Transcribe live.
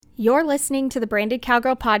You're listening to the Branded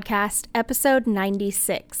Cowgirl Podcast, episode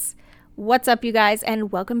 96. What's up, you guys,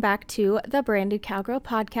 and welcome back to the Branded Cowgirl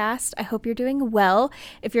Podcast. I hope you're doing well.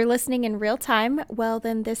 If you're listening in real time, well,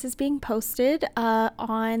 then this is being posted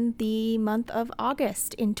on the month of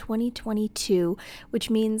August in 2022,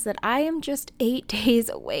 which means that I am just 8 days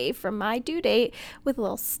away from my due date with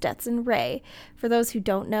little Stetson Ray. For those who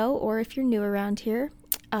don't know, or if you're new around here,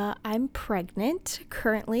 I'm pregnant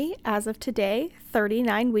currently as of today,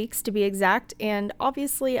 39 weeks to be exact, and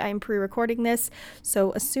obviously I'm pre-recording this,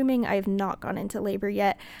 so assuming I have not gone into labor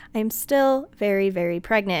yet, I'm still very, very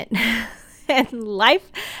pregnant. And life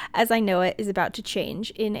as I know it is about to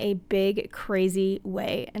change in a big, crazy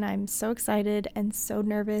way, and I'm so excited and so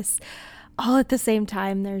nervous all at the same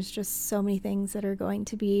time. There's just so many things that are going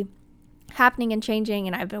to be happening and changing,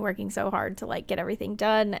 and I've been working so hard to get everything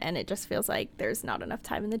done, and it just feels like there's not enough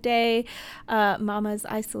time in the day. Mamas,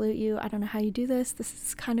 I salute you. I don't know how you do this. This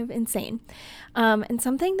is kind of insane. And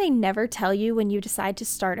something they never tell you when you decide to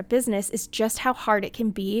start a business is just how hard it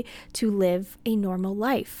can be to live a normal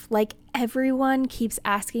life. Everyone keeps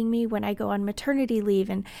asking me when I go on maternity leave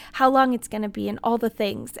and how long it's going to be and all the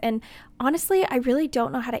things. And honestly, I really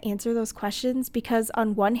don't know how to answer those questions because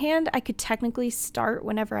on one hand, I could technically start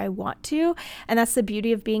whenever I want to, and that's the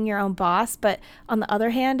beauty of being your own boss. But on the other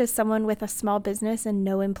hand, as someone with a small business and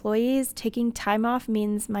no employees, taking time off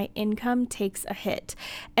means my income takes a hit.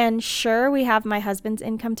 And sure, we have my husband's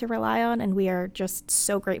income to rely on, and we are just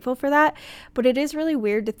so grateful for that. But it is really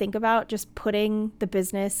weird to think about just putting the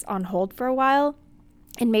business on hold for a while.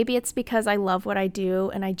 And maybe it's because I love what I do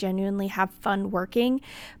and I genuinely have fun working,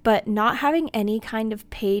 but not having any kind of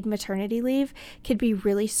paid maternity leave could be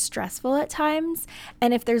really stressful at times.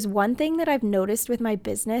 And if there's one thing that I've noticed with my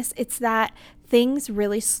business, it's that things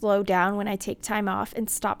really slow down when I take time off and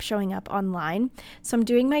stop showing up online. So I'm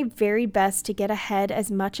doing my very best to get ahead as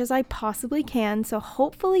much as I possibly can. So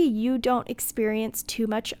hopefully you don't experience too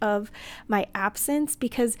much of my absence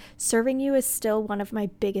because serving you is still one of my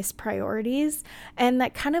biggest priorities. And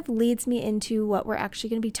that kind of leads me into what we're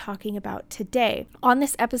actually going to be talking about today. On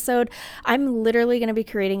this episode, I'm literally going to be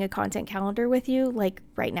creating a content calendar with you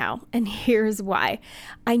right now. And here's why.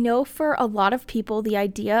 I know for a lot of people, the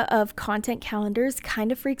idea of content calendars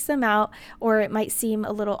kind of freaks them out, or it might seem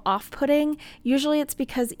a little off-putting. Usually it's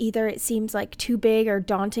because either it seems like too big or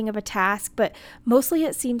daunting of a task, but mostly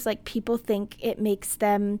it seems like people think it makes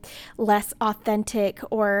them less authentic,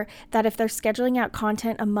 or that if they're scheduling out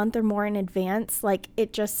content a month or more in advance,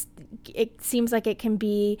 it seems like it can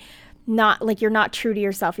be not you're not true to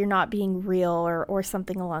yourself, you're not being real or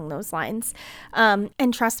something along those lines.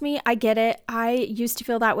 And trust me, I get it. I used to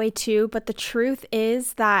feel that way too, but the truth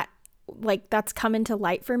is that that's come into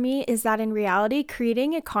light for me is that in reality,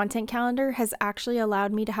 creating a content calendar has actually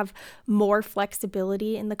allowed me to have more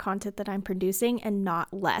flexibility in the content that I'm producing and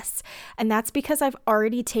not less. And that's because I've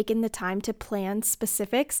already taken the time to plan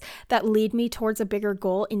specifics that lead me towards a bigger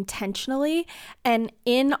goal intentionally. And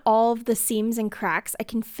in all of the seams and cracks, I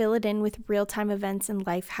can fill it in with real-time events and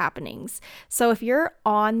life happenings. So if you're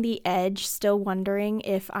on the edge, still wondering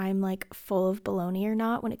if I'm full of baloney or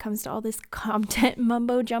not when it comes to all this content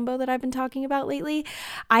mumbo jumbo that I've been talking about lately,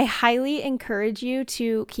 I highly encourage you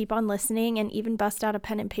to keep on listening and even bust out a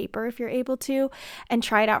pen and paper if you're able to and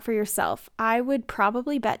try it out for yourself. I would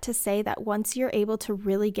probably bet to say that once you're able to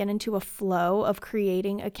really get into a flow of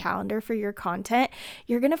creating a calendar for your content,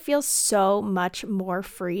 you're going to feel so much more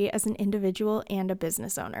free as an individual and a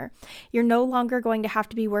business owner. You're no longer going to have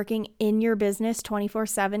to be working in your business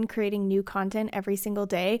 24/7 creating new content every single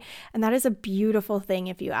day, and that is a beautiful thing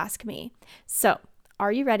if you ask me. So,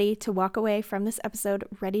 are you ready to walk away from this episode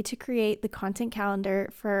ready to create the content calendar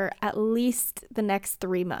for at least the next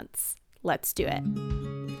 3 months? Let's do it.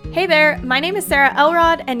 Hey there, my name is Sarah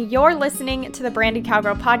Elrod, and you're listening to the Branded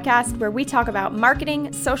Cowgirl Podcast, where we talk about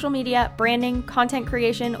marketing, social media, branding, content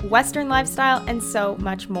creation, Western lifestyle, and so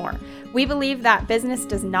much more. We believe that business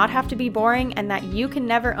does not have to be boring and that you can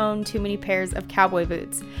never own too many pairs of cowboy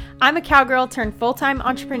boots. I'm a cowgirl turned full-time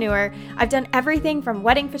entrepreneur. I've done everything from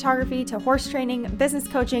wedding photography to horse training, business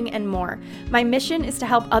coaching, and more. My mission is to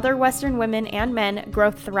help other Western women and men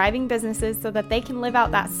grow thriving businesses so that they can live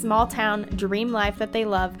out that small town dream life that they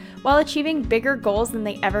love while achieving bigger goals than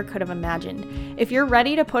they ever could have imagined. If you're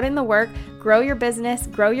ready to put in the work, grow your business,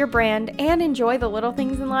 grow your brand, and enjoy the little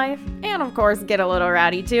things in life, and of course get a little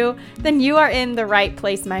rowdy too, then you are in the right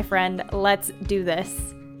place, my friend. Let's do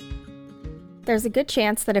this. There's a good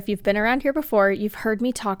chance that if you've been around here before, you've heard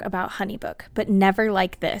me talk about HoneyBook, but never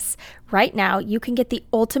like this. Right now, you can get the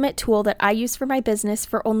ultimate tool that I use for my business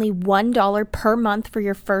for only $1 per month for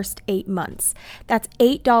your first 8 months. That's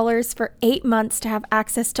 $8 for 8 months to have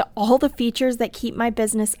access to all the features that keep my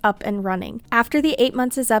business up and running. After the 8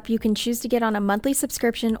 months is up, you can choose to get on a monthly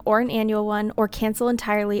subscription or an annual one, or cancel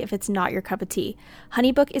entirely if it's not your cup of tea.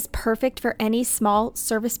 HoneyBook is perfect for any small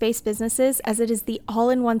service-based businesses, as it is the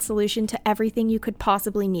all-in-one solution to everything you could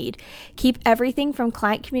possibly need. Keep everything from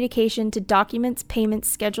client communication to documents,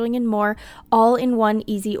 payments, scheduling, and more, all in one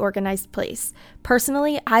easy, organized place.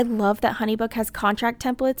 Personally, I love that HoneyBook has contract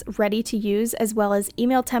templates ready to use, as well as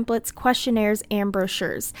email templates, questionnaires, and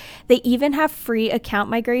brochures. They even have free account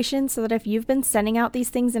migration, so that if you've been sending out these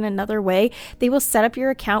things in another way, they will set up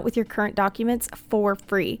your account with your current documents for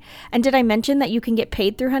free. And did I mention that you can get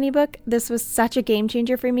paid through HoneyBook? This was such a game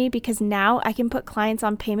changer for me, because now I can put clients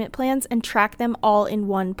on payment plans and track them all in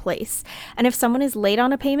one place. And if someone is late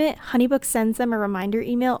on a payment, HoneyBook sends them a reminder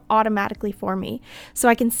email automatically for me. So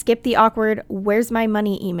I can skip the awkward "where's my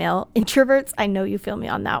money" email. Introverts, I know you feel me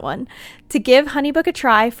on that one. To give HoneyBook a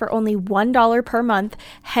try for only $1 per month,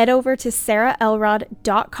 head over to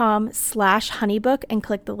sarahelrod.com/honeybook and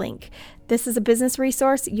click the link. This is a business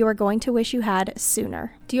resource you are going to wish you had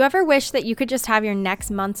sooner. Do you ever wish that you could just have your next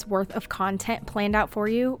month's worth of content planned out for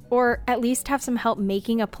you, or at least have some help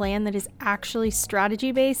making a plan that is actually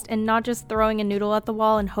strategy-based and not just throwing a noodle at the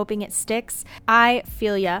wall and hoping it sticks? I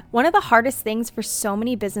feel ya. One of the hardest things for so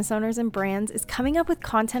many business owners and brands is coming up with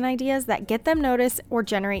content ideas that get them noticed or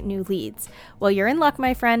generate new leads. Well, you're in luck,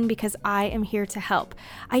 my friend, because I am here to help.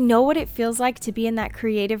 I know what it feels like to be in that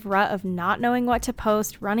creative rut of not knowing what to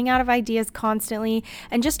post, running out of ideas constantly,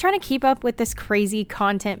 and just trying to keep up with this crazy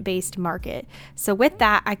content-based market. So with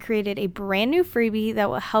that, I created a brand new freebie that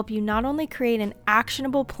will help you not only create an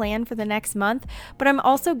actionable plan for the next month, but I'm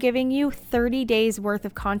also giving you 30 days worth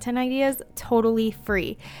of content ideas totally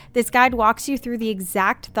free. This guide walks you through the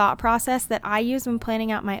exact thought process that I use when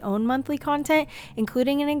planning out my own monthly content,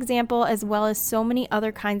 including an example as well as so many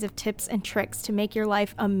other kinds of tips and tricks to make your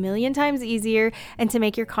life a million times easier and to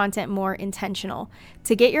make your content more intentional.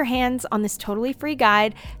 To get your hands on this totally free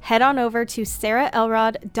guide, head on over to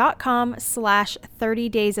sarahelrod.com/30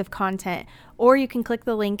 days of content, or you can click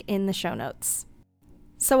the link in the show notes.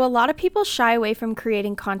 So a lot of people shy away from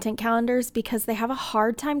creating content calendars because they have a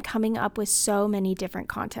hard time coming up with so many different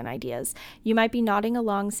content ideas. You might be nodding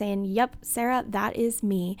along saying, "Yep, Sarah, that is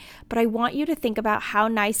me." But I want you to think about how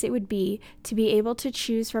nice it would be to be able to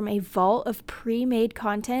choose from a vault of pre-made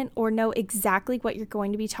content, or know exactly what you're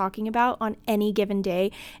going to be talking about on any given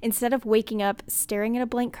day, instead of waking up, staring at a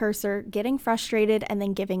blank cursor, getting frustrated, and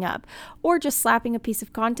then giving up, or just slapping a piece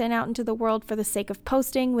of content out into the world for the sake of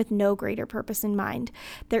posting with no greater purpose in mind.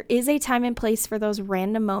 There is a time and place for those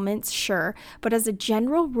random moments, sure, but as a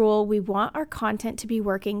general rule, we want our content to be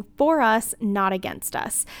working for us, not against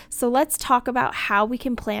us. So let's talk about how we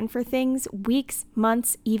can plan for things weeks,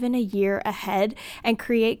 months, even a year ahead, and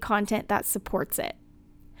create content that supports it.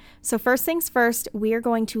 So first things first, we are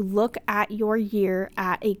going to look at your year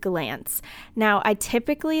at a glance. Now, I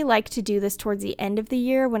typically like to do this towards the end of the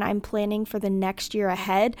year when I'm planning for the next year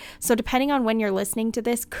ahead. So depending on when you're listening to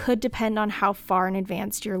this could depend on how far in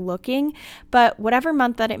advance you're looking. But whatever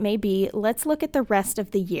month that it may be, let's look at the rest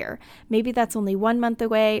of the year. Maybe that's only 1 month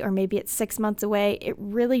away, or maybe it's 6 months away. It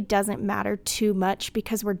really doesn't matter too much,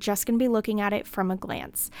 because we're just going to be looking at it from a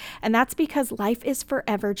glance. And that's because life is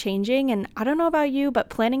forever changing. And I don't know about you,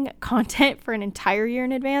 but planning content for an entire year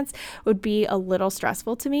in advance would be a little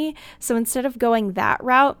stressful to me. So instead of going that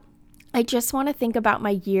route, I just want to think about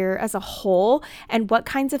my year as a whole and what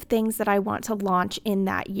kinds of things that I want to launch in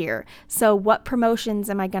that year. So what promotions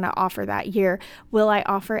am I going to offer that year? Will I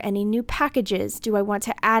offer any new packages? Do I want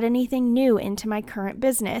to add anything new into my current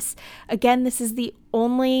business? Again, this is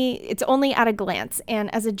it's only at a glance, and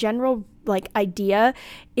as a general idea,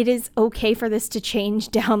 it is okay for this to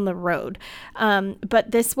change down the road.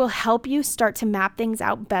 But this will help you start to map things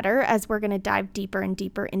out better as we're going to dive deeper and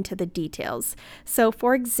deeper into the details. So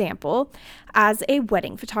for example, as a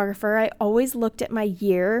wedding photographer, I always looked at my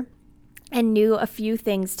year and knew a few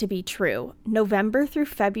things to be true. November through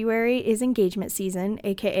February is engagement season,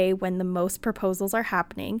 aka when the most proposals are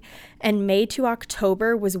happening, and May to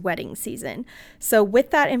October was wedding season. So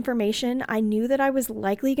with that information, I knew that I was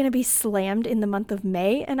likely going to be slammed in the month of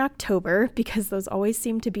May and October, because those always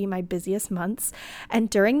seem to be my busiest months. And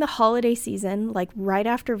during the holiday season, like right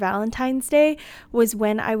after Valentine's Day, was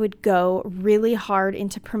when I would go really hard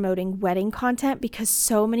into promoting wedding content, because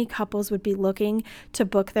so many couples would be looking to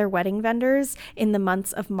book their wedding vendors in the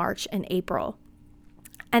months of March and April.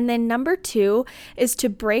 And then number 2 is to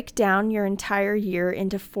break down your entire year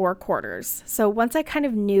into 4 quarters. So once I kind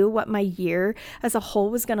of knew what my year as a whole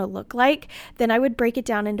was going to look like, then I would break it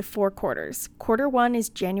down into 4 quarters. Quarter 1 is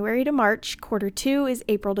January to March, quarter 2 is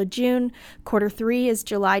April to June, quarter 3 is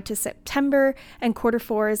July to September, and quarter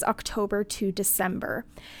 4 is October to December.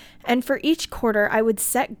 And for each quarter, I would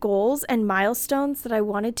set goals and milestones that I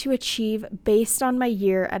wanted to achieve based on my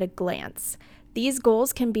year at a glance. These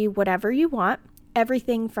goals can be whatever you want.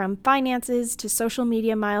 Everything from finances to social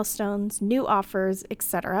media milestones, new offers,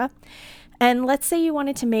 etc. And let's say you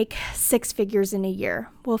wanted to make 6 figures in a year.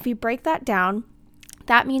 Well, if you break that down,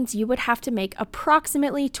 that means you would have to make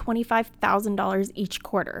approximately $25,000 each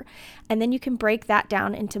quarter. And then you can break that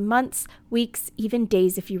down into months, weeks, even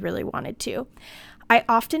days if you really wanted to. I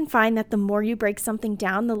often find that the more you break something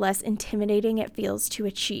down, the less intimidating it feels to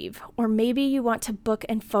achieve. Or maybe you want to book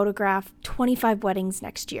and photograph 25 weddings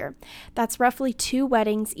next year. That's roughly 2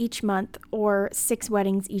 weddings each month or 6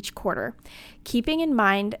 weddings each quarter. Keeping in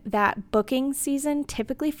mind that booking season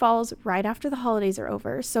typically falls right after the holidays are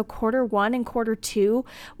over, so quarter 1 and quarter 2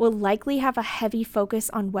 will likely have a heavy focus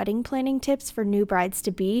on wedding planning tips for new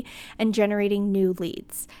brides-to-be and generating new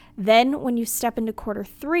leads. Then when you step into quarter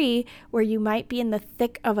 3, where you might be in the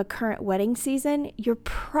thick of a current wedding season, you're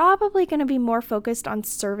probably going to be more focused on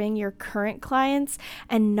serving your current clients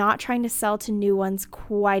and not trying to sell to new ones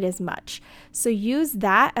quite as much. So use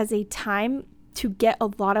that as a time to get a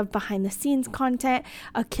lot of behind the scenes content,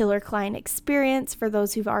 a killer client experience for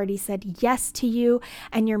those who've already said yes to you,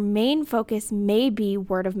 and your main focus may be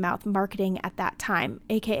word of mouth marketing at that time,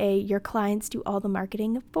 aka your clients do all the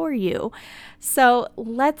marketing for you. So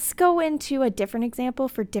let's go into a different example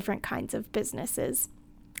for different kinds of businesses.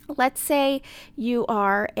 Let's say you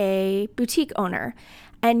are a boutique owner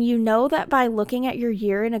and you know that by looking at your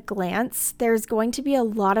year in a glance, there's going to be a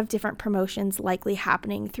lot of different promotions likely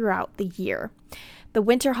happening throughout the year. The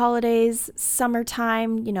winter holidays,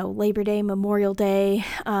 summertime, Labor Day, Memorial Day,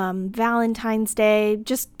 Valentine's Day,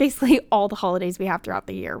 just basically all the holidays we have throughout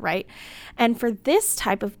the year, right? And for this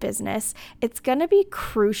type of business, it's going to be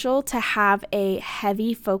crucial to have a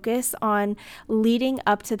heavy focus on leading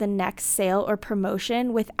up to the next sale or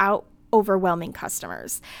promotion without overwhelming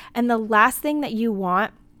customers. And the last thing that you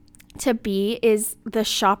want to be is the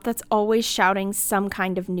shop that's always shouting some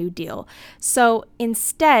kind of new deal. So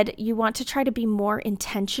instead, you want to try to be more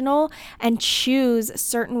intentional and choose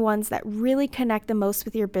certain ones that really connect the most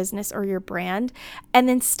with your business or your brand, and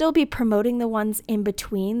then still be promoting the ones in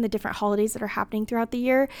between the different holidays that are happening throughout the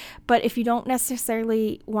year. But if you don't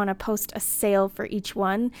necessarily want to post a sale for each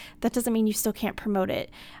one, that doesn't mean you still can't promote it.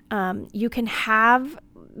 You can have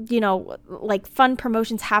like fun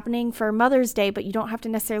promotions happening for Mother's Day, but you don't have to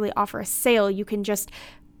necessarily offer a sale. You can just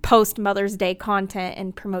post Mother's Day content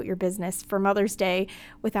and promote your business for Mother's Day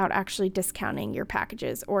without actually discounting your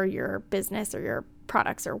packages or your business or your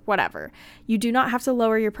products or whatever. You do not have to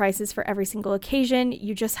lower your prices for every single occasion.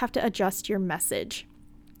 You just have to adjust your message.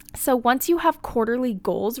 So once you have quarterly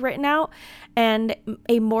goals written out and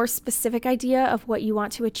a more specific idea of what you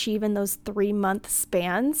want to achieve in those 3-month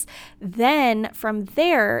spans, then from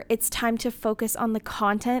there, it's time to focus on the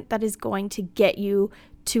content that is going to get you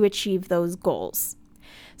to achieve those goals.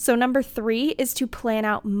 So number 3 is to plan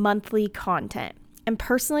out monthly content. And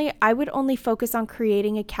personally, I would only focus on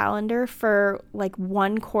creating a calendar for like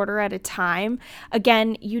 1 quarter at a time.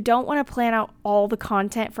 Again, you don't want to plan out all the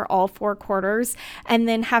content for all 4 quarters and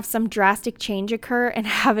then have some drastic change occur and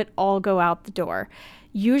have it all go out the door.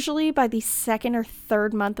 Usually by the 2nd or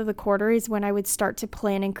 3rd month of the quarter is when I would start to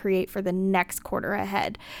plan and create for the next quarter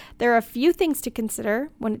ahead. There are a few things to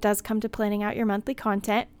consider when it does come to planning out your monthly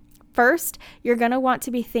content. First, you're going to want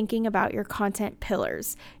to be thinking about your content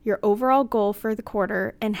pillars, your overall goal for the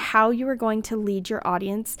quarter, and how you are going to lead your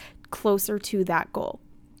audience closer to that goal.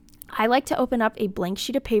 I like to open up a blank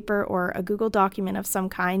sheet of paper or a Google document of some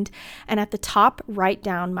kind, and at the top, write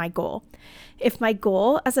down my goal. If my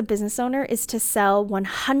goal as a business owner is to sell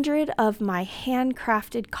 100 of my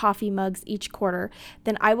handcrafted coffee mugs each quarter,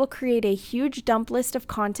 then I will create a huge dump list of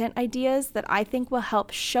content ideas that I think will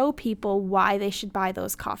help show people why they should buy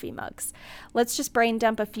those coffee mugs. Let's just brain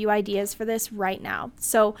dump a few ideas for this right now.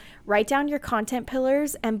 So write down your content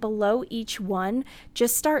pillars, and below each one,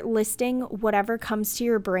 just start listing whatever comes to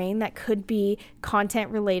your brain that could be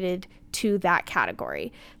content related to that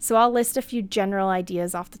category. So I'll list a few general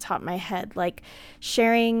ideas off the top of my head, like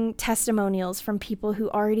sharing testimonials from people who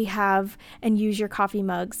already have and use your coffee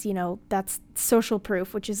mugs. That's social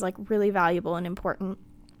proof, which is like really valuable and important.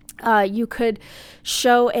 You could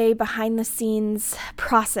show a behind the scenes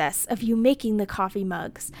process of you making the coffee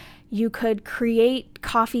mugs. You could create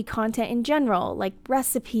coffee content in general, like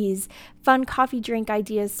recipes, fun coffee drink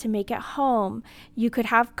ideas to make at home. You could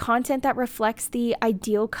have content that reflects the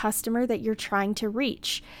ideal customer that you're trying to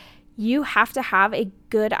reach. You have to have a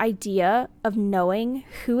good idea of knowing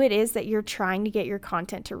who it is that you're trying to get your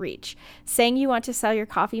content to reach. Saying you want to sell your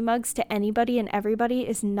coffee mugs to anybody and everybody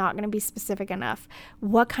is not going to be specific enough.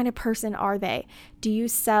 What kind of person are they? Do you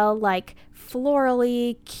sell like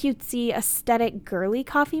florally, cutesy, aesthetic, girly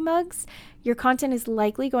coffee mugs? Your content is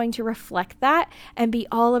likely going to reflect that and be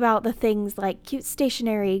all about the things like cute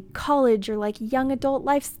stationery, college, or like young adult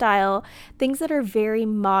lifestyle, things that are very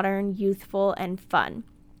modern, youthful, and fun.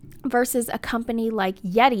 Versus a company like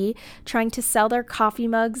Yeti trying to sell their coffee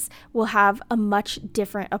mugs will have a much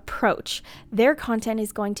different approach. Their content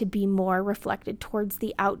is going to be more reflected towards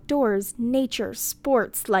the outdoors, nature,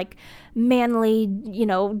 sports, like manly,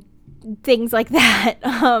 things like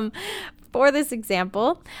that. For this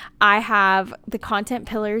example, I have the content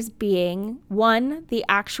pillars being 1, the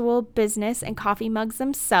actual business and coffee mugs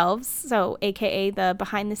themselves, so aka the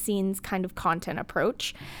behind the scenes kind of content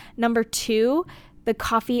approach. Number 2, the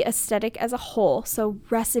coffee aesthetic as a whole, so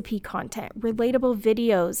recipe content, relatable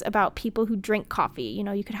videos about people who drink coffee.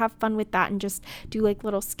 You could have fun with that and just do like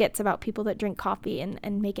little skits about people that drink coffee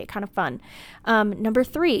and make it kind of fun. Number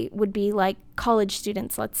 3 would be like college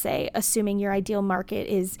students, let's say, assuming your ideal market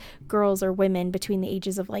is girls or women between the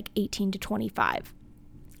ages of like 18 to 25.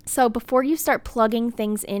 So before you start plugging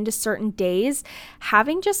things into certain days,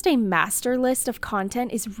 having just a master list of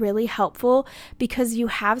content is really helpful because you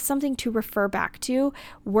have something to refer back to.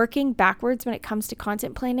 Working backwards when it comes to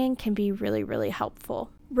content planning can be really, really helpful.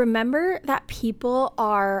 Remember that people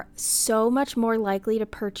are so much more likely to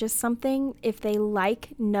purchase something if they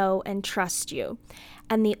like, know, and trust you.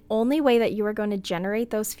 And the only way that you are going to generate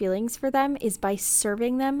those feelings for them is by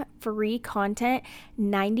serving them free content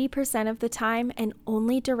 90% of the time and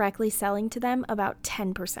only directly selling to them about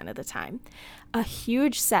 10% of the time. A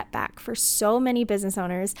huge setback for so many business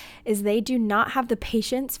owners is they do not have the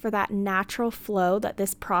patience for that natural flow that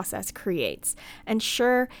this process creates. And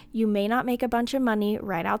sure, you may not make a bunch of money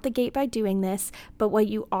right out the gate by doing this, but what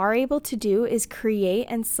you are able to do is create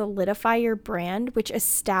and solidify your brand, which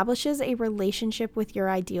establishes a relationship with your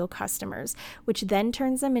ideal customers, which then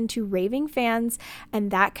turns them into raving fans, and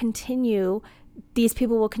these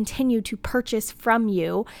people will continue to purchase from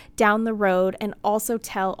you down the road and also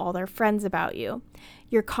tell all their friends about you.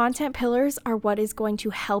 Your content pillars are what is going to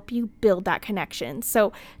help you build that connection.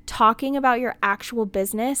 So talking about your actual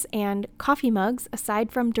business and coffee mugs,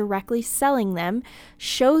 aside from directly selling them,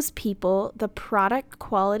 shows people the product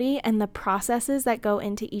quality and the processes that go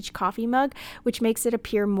into each coffee mug, which makes it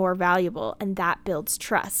appear more valuable, and that builds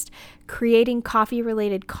trust. Creating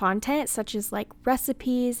coffee-related content, such as like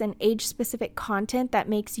recipes and age-specific content that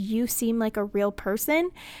makes you seem like a real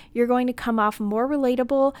person, you're going to come off more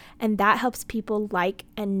relatable, and that helps people like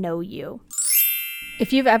and know you.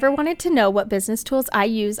 If you've ever wanted to know what business tools I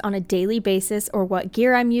use on a daily basis or what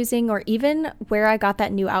gear I'm using or even where I got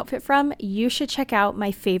that new outfit from, you should check out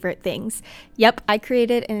my favorite things. Yep, I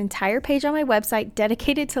created an entire page on my website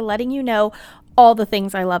dedicated to letting you know all the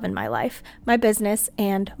things I love in my life, my business,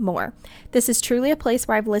 and more. This is truly a place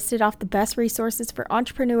where I've listed off the best resources for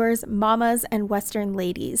entrepreneurs, mamas, and Western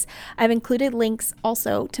ladies. I've included links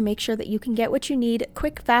also to make sure that you can get what you need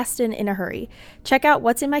quick, fast, and in a hurry. Check out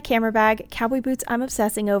what's in my camera bag, cowboy boots I'm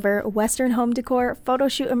obsessing over, Western home decor, photo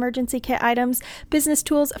shoot emergency kit items, business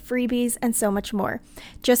tools, freebies, and so much more.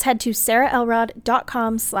 Just head to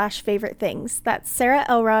sarahelrod.com/favorite things. That's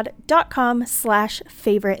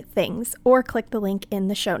sarahelrod.com/favorite things, or click the link in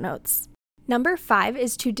the show notes. Number 5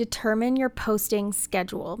 is to determine your posting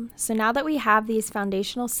schedule. So now that we have these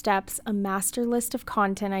foundational steps, a master list of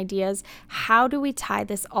content ideas, how do we tie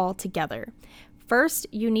this all together? First,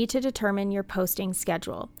 you need to determine your posting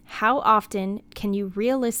schedule. How often can you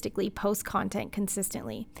realistically post content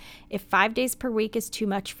consistently? If 5 days per week is too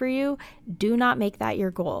much for you, do not make that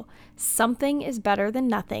your goal. Something is better than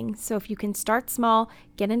nothing. So if you can start small,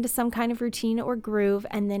 get into some kind of routine or groove,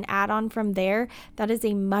 and then add on from there, that is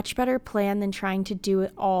a much better plan than trying to do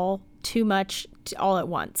it all too much all at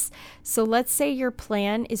once. So let's say your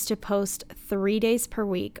plan is to post 3 days per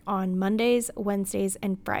week on Mondays, Wednesdays,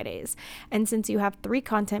 and Fridays. And since you have 3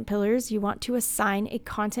 content pillars, you want to assign a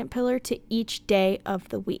content pillar to each day of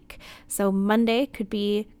the week. So Monday could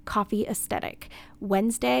be coffee aesthetic.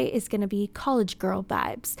 Wednesday is going to be college girl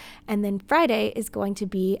vibes. And then Friday is going to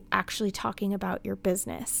be actually talking about your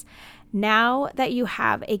business. Now that you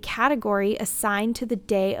have a category assigned to the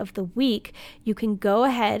day of the week, you can go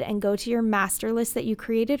ahead and go to your master list that you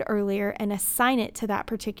created earlier and assign it to that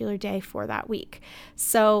particular day for that week.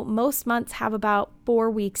 So most months have about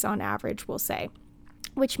 4 weeks on average, we'll say.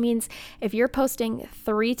 Which means if you're posting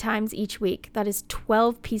 3 times each week, that is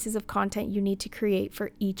 12 pieces of content you need to create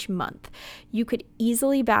for each month. You could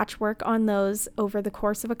easily batch work on those over the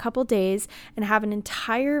course of a couple days and have an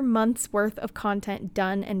entire month's worth of content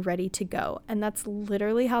done and ready to go. And that's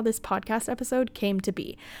literally how this podcast episode came to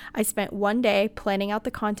be. I spent one day planning out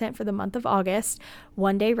the content for the month of August,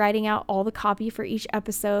 one day writing out all the copy for each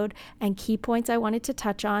episode and key points I wanted to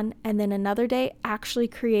touch on, and then another day actually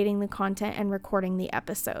creating the content and recording the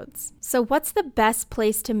episodes. So what's the best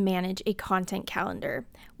place to manage a content calendar?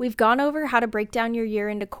 We've gone over how to break down your year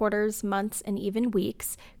into quarters, months, and even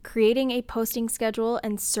weeks, creating a posting schedule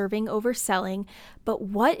and serving over selling, but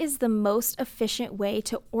what is the most efficient way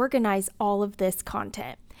to organize all of this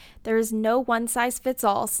content? There is no one size fits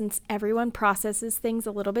all since everyone processes things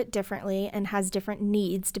a little bit differently and has different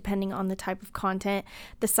needs depending on the type of content,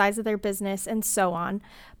 the size of their business, and so on.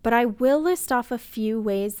 But I will list off a few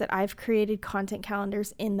ways that I've created content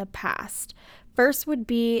calendars in the past. First would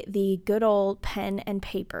be the good old pen and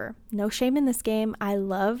paper. No shame in this game. I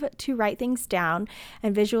love to write things down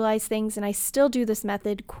and visualize things, and I still do this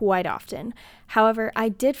method quite often. However, I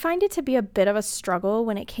did find it to be a bit of a struggle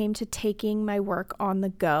when it came to taking my work on the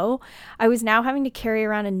go. I was now having to carry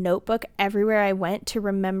around a notebook everywhere I went to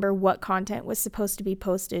remember what content was supposed to be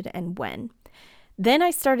posted and when. Then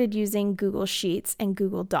I started using Google Sheets and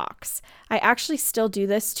Google Docs. I actually still do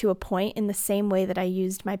this to a point in the same way that I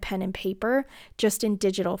used my pen and paper, just in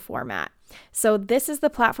digital format. So this is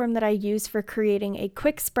the platform that I use for creating a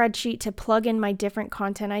quick spreadsheet to plug in my different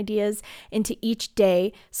content ideas into each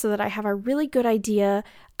day so that I have a really good idea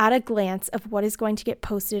at a glance of what is going to get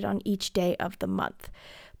posted on each day of the month.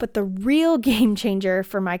 But the real game changer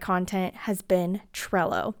for my content has been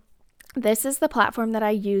Trello. This is the platform that I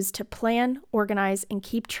use to plan, organize, and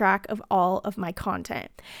keep track of all of my content.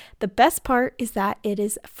 The best part is that it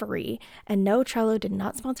is free. And no, Trello did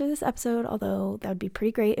not sponsor this episode, although that would be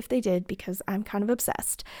pretty great if they did because I'm kind of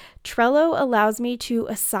obsessed. Trello allows me to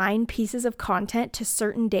assign pieces of content to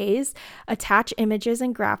certain days, attach images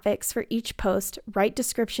and graphics for each post, write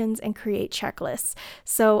descriptions, and create checklists.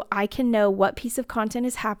 So I can know what piece of content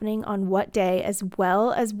is happening on what day, as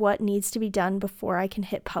well as what needs to be done before I can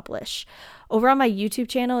hit publish. Over on my YouTube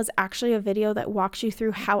channel is actually a video that walks you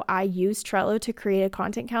through how I use Trello to create a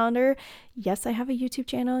content calendar. Yes, I have a YouTube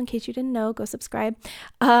channel. In case you didn't know, go subscribe.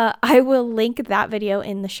 I will link that video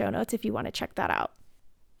in the show notes if you want to check that out.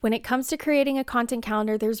 When it comes to creating a content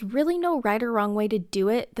calendar, there's really no right or wrong way to do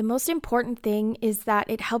it. The most important thing is that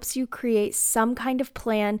it helps you create some kind of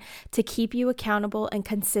plan to keep you accountable and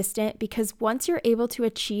consistent, because once you're able to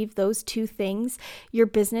achieve those two things, your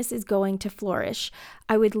business is going to flourish.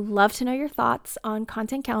 I would love to know your thoughts on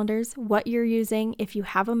content calendars, what you're using, if you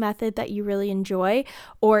have a method that you really enjoy,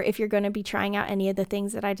 or if you're going to be trying out any of the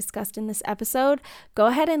things that I discussed in this episode. Go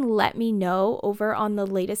ahead and let me know over on the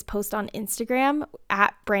latest post on Instagram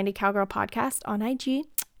at Branded Cowgirl Podcast on IG.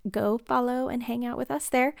 Go follow and hang out with us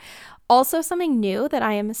there. Also, something new that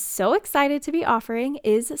I am so excited to be offering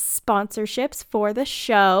is sponsorships for the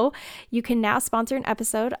show. You can now sponsor an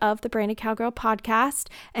episode of the Branded Cowgirl Podcast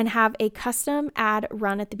and have a custom ad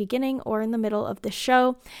run at the beginning or in the middle of the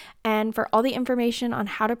show. And for all the information on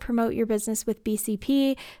how to promote your business with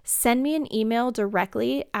BCP, send me an email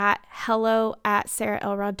directly at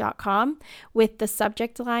hello@sarahelrod.com with the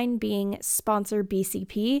subject line being sponsor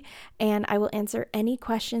BCP, and I will answer any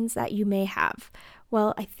questions that you may have.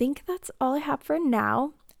 Well, I think that's all I have for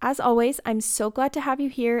now. As always, I'm so glad to have you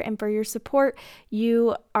here and for your support.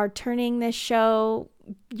 You are turning this show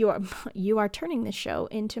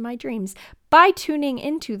into my dreams. By tuning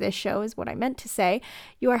into this show is what I meant to say.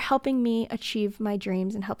 You are helping me achieve my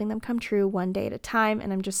dreams and helping them come true one day at a time.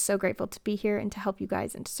 And I'm just so grateful to be here and to help you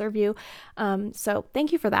guys and to serve you. So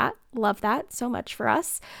thank you for that. Love that so much for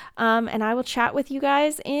us. And I will chat with you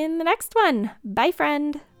guys in the next one. Bye,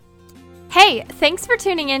 friend. Hey, thanks for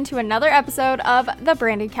tuning in to another episode of the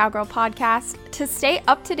Branded Cowgirl Podcast. To stay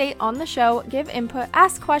up to date on the show, give input,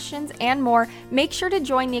 ask questions, and more, make sure to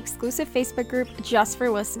join the exclusive Facebook group just for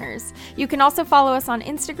listeners. You can also follow us on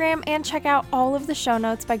Instagram and check out all of the show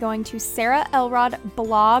notes by going to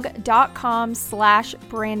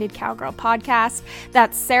sarahelrodblog.com/Branded Cowgirl Podcast.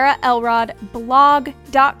 That's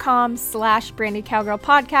sarahelrodblog.com/Branded Cowgirl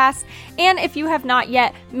Podcast. And if you have not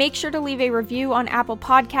yet, make sure to leave a review on Apple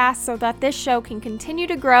Podcasts so that this show can continue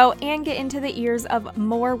to grow and get into the ears of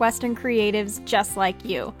more Western creatives just like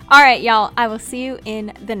you. All right, y'all, I will see you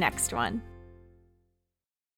in the next one.